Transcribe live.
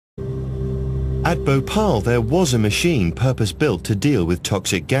At Bhopal, there was a machine purpose-built to deal with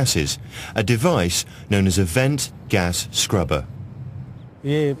toxic gases, a device known as a vent gas scrubber.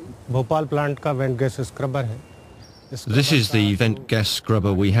 ये Bhopal plant का went gas scrubber है. This is the vent gas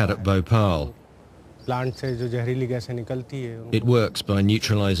scrubber we had at Bhopal. Plant से जो जहरीली गैसें निकलती है. It works by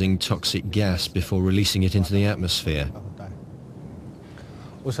neutralizing toxic gas before releasing it into the atmosphere.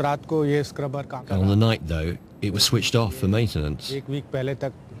 उस रात को ये स्क्रबर काम कर रहा. On the night, though, it was switched off for maintenance. एक वीक पहले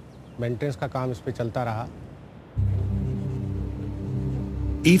तक मेंटेनेंस का काम इस पे चलता रहा.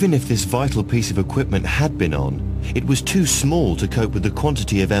 Even if this vital piece of equipment had been on, it was too small to cope with the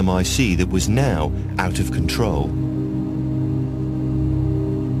quantity of MIC that was now out of control.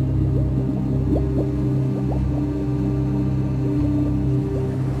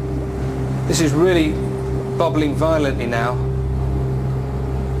 This is really bubbling violently now.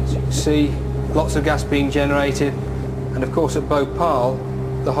 As you can see, lots of gas being generated, and of course at Bhopal,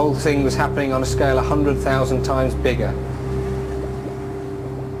 the whole thing was happening on a scale 100,000 times bigger.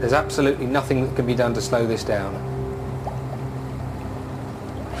 There's absolutely nothing that can be done to slow this down.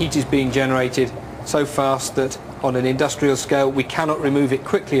 Heat is being generated so fast that on an industrial scale we cannot remove it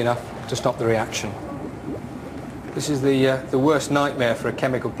quickly enough to stop the reaction. This is the worst nightmare for a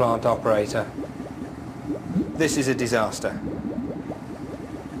chemical plant operator. This is a disaster.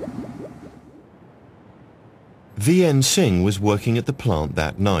 VN Singh was working at the plant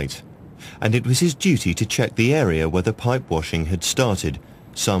that night, and it was his duty to check the area where the pipe washing had started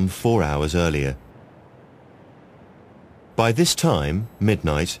some 4 hours earlier. By this time,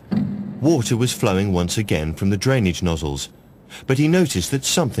 midnight, water was flowing once again from the drainage nozzles, but he noticed that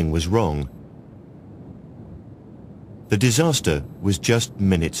something was wrong. The disaster was just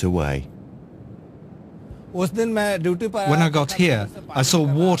minutes away. When I got here, I saw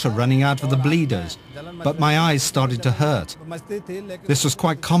water running out of the bleeders, but my eyes started to hurt. This was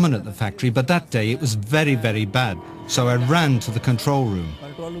quite common at the factory, but that day it was very, very bad, so I ran to the control room.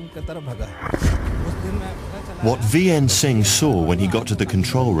 What VN Singh saw when he got to the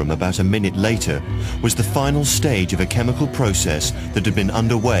control room about a minute later was the final stage of a chemical process that had been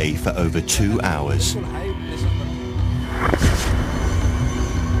underway for over 2 hours.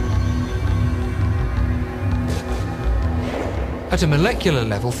 At a molecular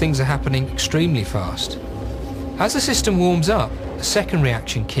level, things are happening extremely fast. As the system warms up, a second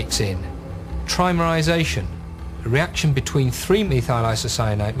reaction kicks in. Trimerization, a reaction between 3 methyl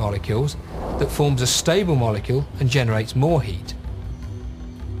isocyanate molecules that forms a stable molecule and generates more heat.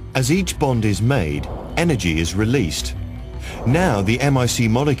 As each bond is made, energy is released. Now the MIC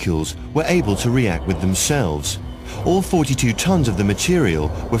molecules were able to react with themselves. All 42 tons of the material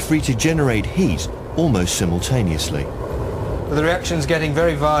were free to generate heat almost simultaneously. The reaction's getting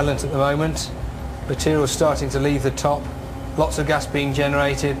very violent at the moment. Material is starting to leave the top. Lots of gas being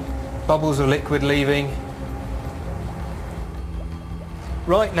generated. Bubbles of liquid leaving.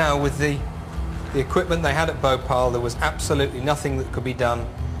 Right now, with the equipment they had at Bhopal, there was absolutely nothing that could be done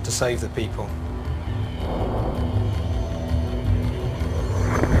to save the people.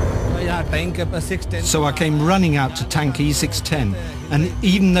 So I came running out to tank E610, and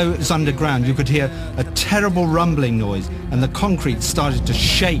even though it was underground, you could hear a terrible rumbling noise, and the concrete started to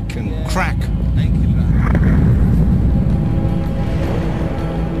shake and crack.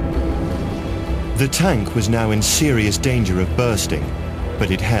 The tank was now in serious danger of bursting,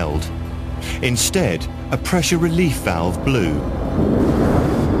 but it held. Instead, a pressure relief valve blew,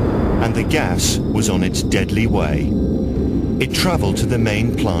 and the gas was on its deadly way. It travelled to the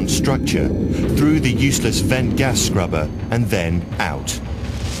main plant structure, through the useless vent gas scrubber, and then out.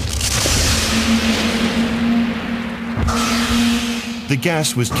 The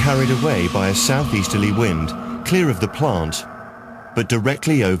gas was carried away by a southeasterly wind, clear of the plant, but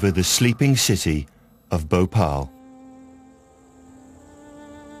directly over the sleeping city of Bhopal.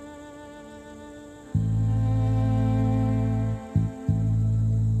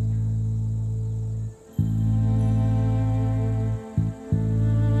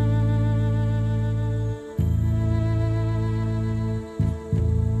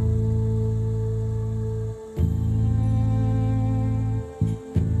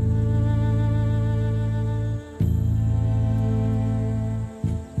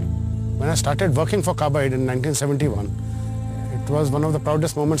 When I started working for Carbide in 1971, it was one of the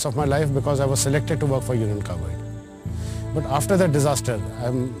proudest moments of my life because I was selected to work for Union Carbide. But after that disaster,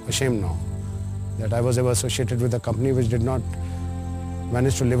 I'm ashamed now that I was ever associated with a company which did not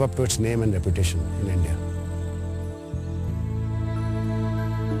manage to live up to its name and reputation in India.